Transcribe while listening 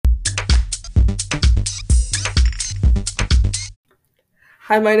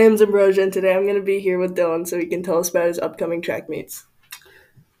Hi, my name's Ambrosia, and today I'm going to be here with Dylan so he can tell us about his upcoming track meets.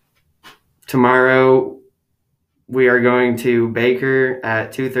 Tomorrow we are going to Baker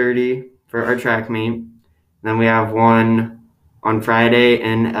at 2:30 for our track meet. Then we have one on Friday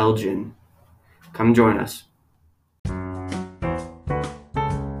in Elgin. Come join us.